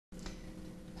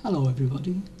Hello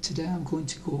everybody, today I'm going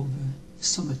to go over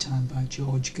Summertime by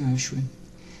George Gershwin.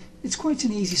 It's quite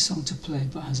an easy song to play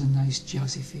but has a nice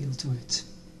jazzy feel to it.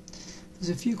 There's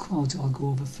a few chords I'll go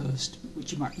over first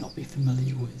which you might not be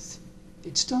familiar with.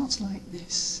 It starts like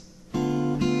this.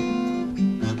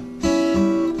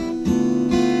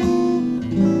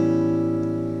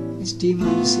 It's D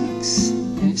minor 6,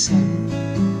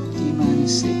 A7, D minor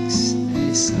 6,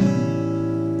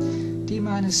 A7, D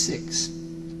minor 6.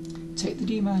 Take the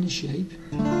D minor shape,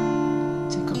 take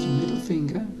off your middle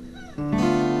finger,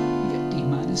 you get D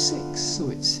minor 6,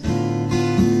 so it's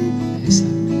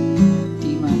A7,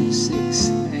 D minor 6,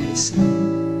 A7.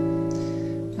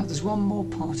 Now there's one more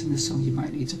part in the song you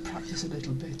might need to practice a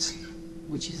little bit,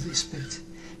 which is this bit.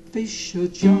 Fish are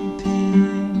jumping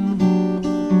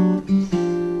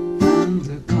and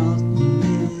the cotton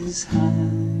is high.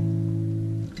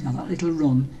 Now that little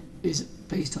run is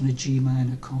based on a G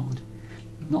minor chord.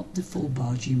 Not the full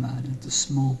bar G minor, the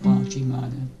small bar G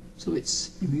minor. So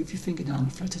it's, you move your finger down a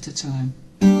fret at a time.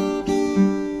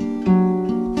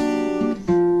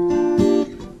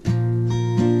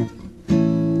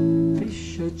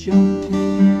 Fish are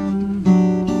jumping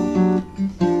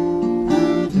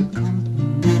and the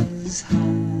cotton is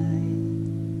high.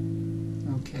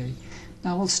 Okay,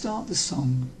 now I'll start the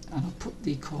song and I'll put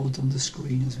the chords on the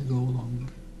screen as we go along.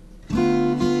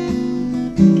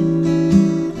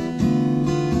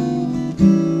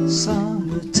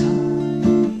 Summertime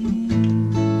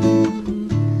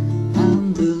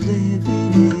and the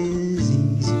living is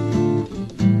easy.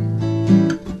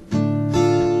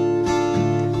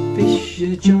 Fish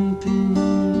are jumping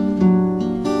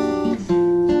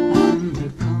and the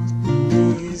cotton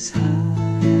is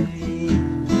high.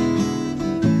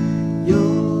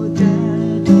 Your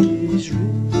dad is rich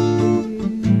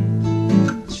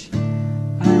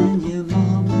and your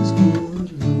mama's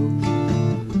good looking.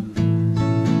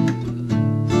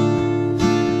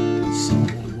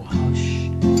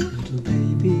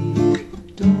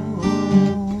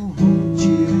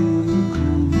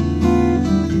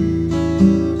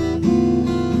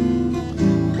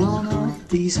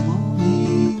 These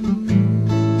mornings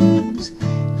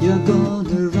you're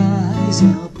gonna rise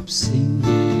up singing.